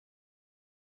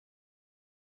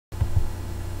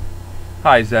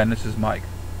Hi Zen, this is Mike.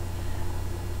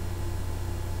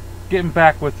 Getting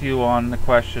back with you on the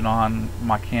question on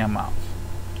my cam mounts.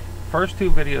 First two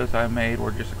videos I made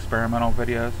were just experimental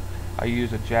videos. I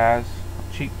used a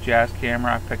cheap Jazz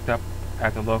camera I picked up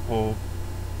at the local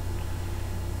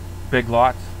Big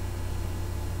Lots.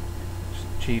 Just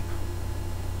cheap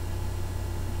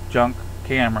junk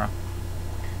camera.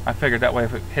 I figured that way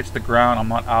if it hits the ground I'm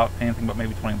not out anything but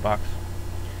maybe 20 bucks.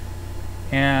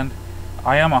 And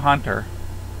I am a hunter,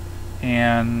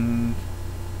 and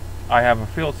I have a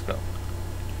field scope.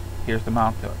 Here's the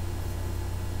mount to it.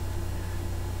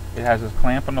 It has this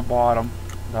clamp on the bottom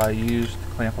that I used to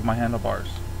clamp on my handlebars.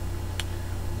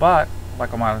 But,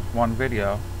 like on my one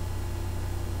video,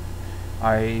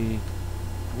 I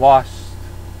lost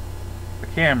the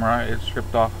camera. It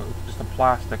stripped off just a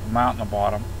plastic mount on the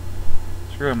bottom,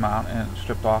 screw mount, and it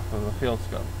stripped off of the field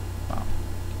scope mount.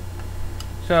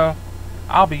 So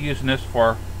I'll be using this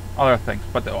for other things,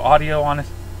 but the audio on this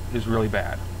is really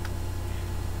bad.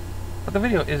 But the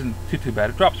video isn't too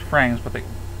bad. It drops frames, but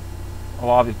a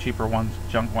lot of the cheaper ones,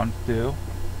 junk ones, do.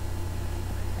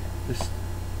 This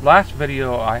last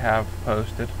video I have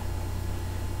posted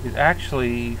is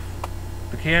actually,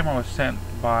 the camera was sent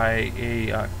by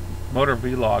a motor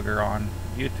vlogger on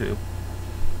YouTube,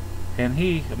 and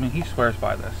he swears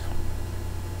by this.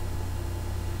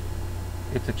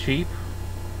 It's a cheap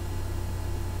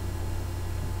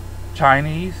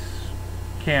Chinese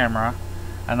camera.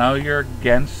 I know you're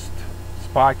against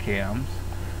spy cams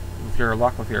with your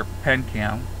luck with your pen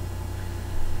cam,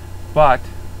 but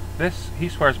this, he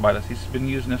swears by this. He's been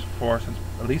using this since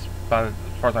at least as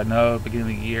far as I know,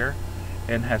 beginning of the year,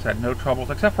 and has had no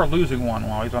troubles except for losing one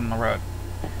while he's on the road.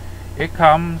 It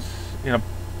comes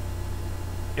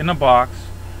in a box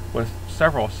with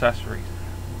several accessories,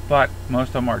 but most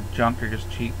of them are junk or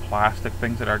just cheap plastic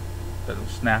things that will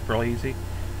snap real easy.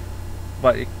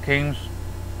 But it came.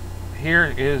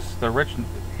 Here's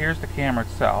the camera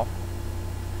itself.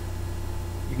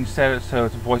 You can set it so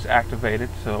it's voice activated,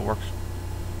 so it works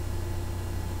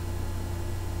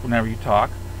whenever you talk.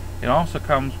 It also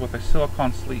comes with a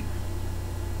silicone sleeve.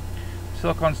 The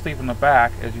silicone sleeve in the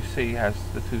back, as you see, has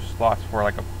the two slots for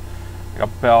like a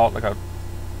belt,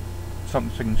 something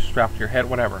so you can strap to your head,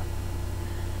 whatever.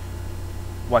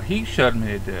 What he showed me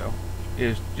to do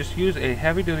is just use a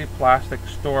heavy-duty plastic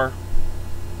store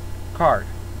card.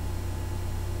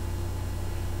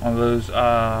 One of those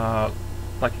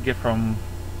like you get from,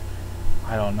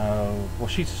 I don't know, well,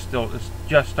 it's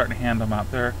just starting to hand them out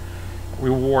there,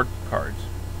 reward cards,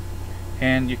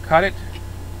 and you cut it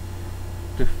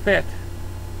to fit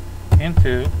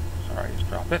into, sorry, just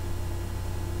drop it,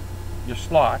 your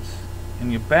slots,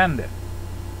 and you bend it,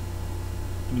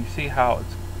 and you see how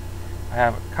I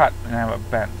have it cut and I have it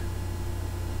bent,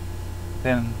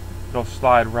 then it'll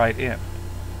slide right in.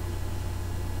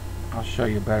 I'll show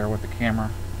you better with the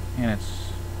camera in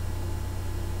its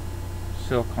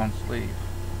silicone sleeve.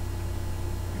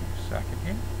 Give me a second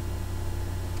here.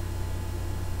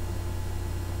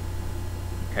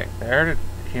 Okay, there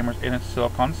the camera's in its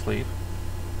silicone sleeve.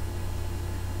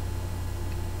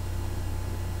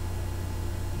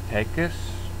 You take this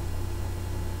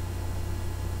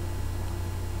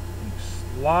and you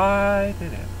slide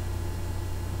it in.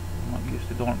 I'm not used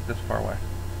to doing it this far away.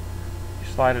 You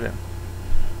slide it in.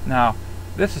 Now,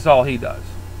 this is all he does.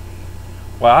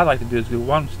 What I like to do is go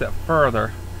one step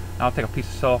further. I'll take a piece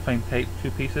of cellophane tape,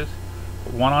 two pieces,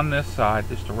 put one on this side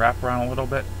just to wrap around a little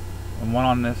bit, and one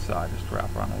on this side just to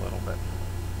wrap around a little bit.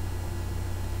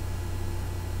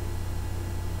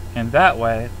 And that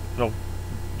way,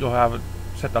 you'll have it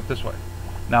set up this way.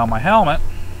 Now my helmet,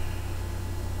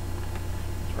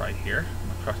 it's right here,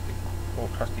 my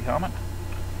old trusty helmet.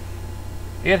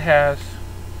 It has,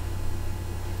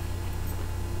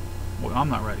 well, I'm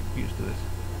not ready used to this,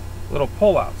 little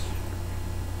pull-outs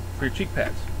for your cheek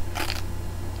pads.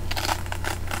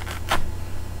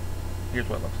 Here's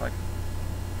what it looks like.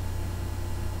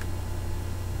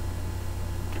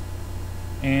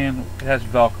 And it has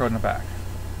Velcro in the back.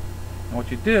 And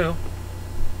what you do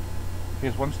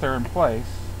is, once they're in place,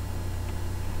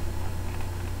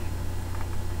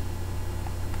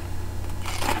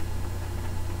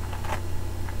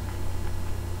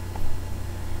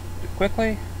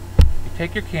 quickly you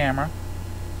take your camera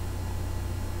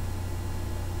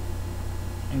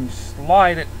and you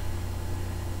slide it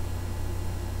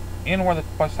in where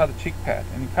beside the cheek pad,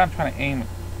 and you're kind of trying to aim it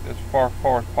as far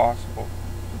forward as possible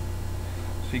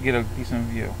so you get a decent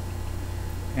view.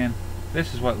 And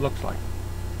this is what it looks like.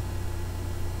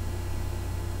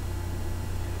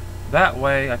 That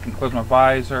way I can close my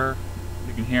visor.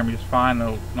 You can hear me just fine,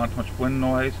 no, not too much wind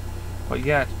noise. But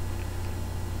yet,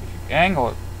 angle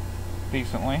it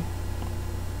decently,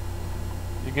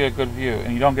 you get a good view,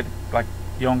 and you don't get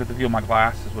the view of my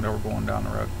glasses whenever we're going down the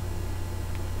road.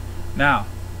 Now,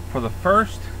 for the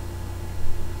first,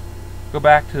 go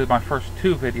back to my first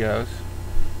two videos.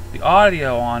 The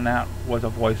audio on that was a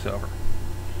voiceover.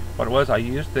 What it was, I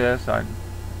used this. I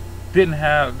didn't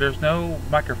have, there's no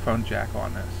microphone jack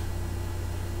on this.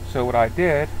 So what I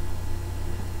did,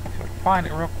 if I can find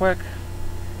it real quick,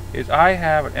 is I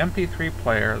have an MP3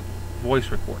 player voice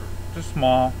recorder. Just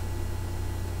small.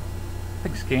 I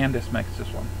think SanDisk makes this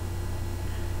one.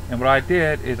 And what I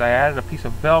did is I added a piece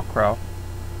of Velcro.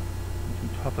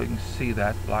 Hopefully you can see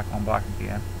that, black on black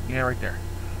again. Yeah, right there.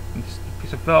 A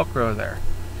piece of Velcro there.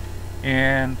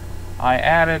 And I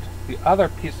added the other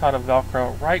piece of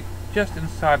Velcro right just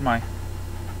inside my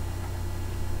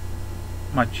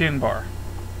chin bar.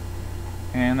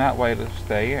 And that way it'll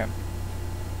stay in.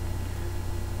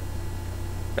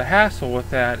 The hassle with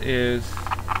that is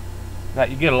that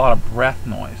you get a lot of breath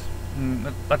noise. And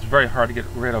that's very hard to get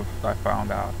rid of, I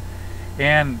found out.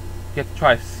 And you have to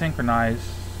try to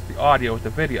synchronize the audio with the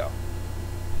video.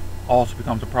 Also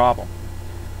becomes a problem.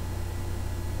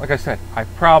 Like I said, I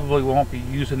probably won't be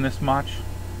using this much,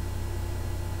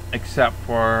 except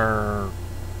for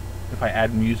if I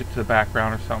add music to the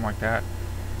background or something like that,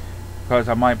 because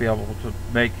I might be able to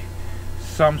make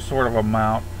some sort of a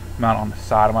mount on the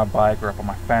side of my bike or up on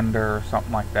my fender or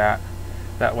something like that.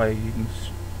 That way you can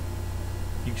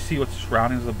see what's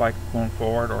surroundings of the bike going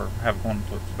forward, or have it going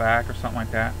to its back or something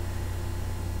like that.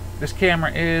 This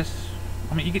camera is,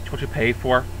 I mean, you get what you pay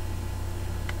for.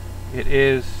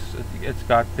 It's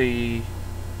got the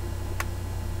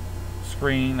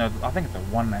screen, I think it's a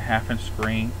 1.5 inch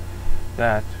screen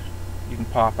that you can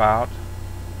pop out.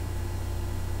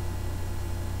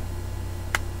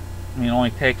 I mean, it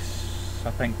only takes,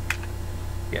 I think,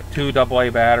 yeah, 2 AA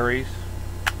batteries.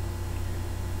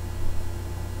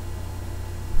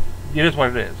 It is what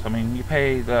it is. I mean, you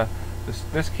pay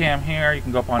this cam here, you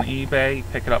can go up on eBay,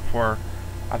 pick it up for,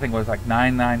 I think it was like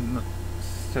 99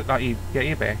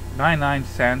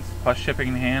 cents plus shipping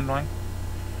and handling.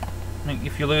 I mean,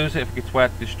 if you lose it, if it gets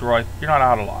wet, destroyed, you're not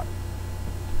out a lot.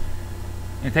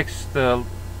 It takes the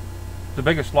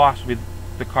biggest loss would be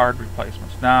the card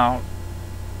replacements. Now,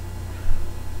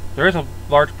 there is a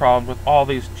large problem with all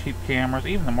these cheap cameras,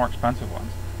 even the more expensive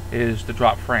ones, is the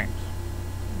drop frames.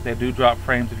 They do drop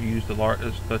frames if you use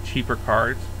the cheaper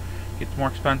cards. It gets more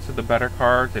expensive, the better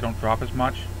cards, they don't drop as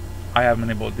much. I haven't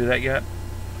been able to do that yet.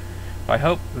 But I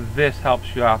hope this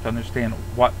helps you out to understand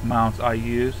what mounts I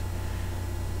use.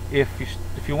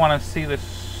 If you want to see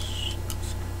this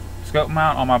scope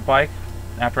mount on my bike,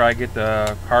 after I get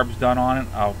the carbs done on it,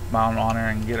 I'll mount it on there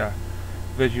and get a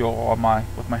visual on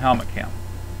with my helmet cam.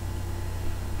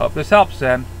 Hope this helps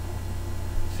then.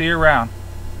 See you around.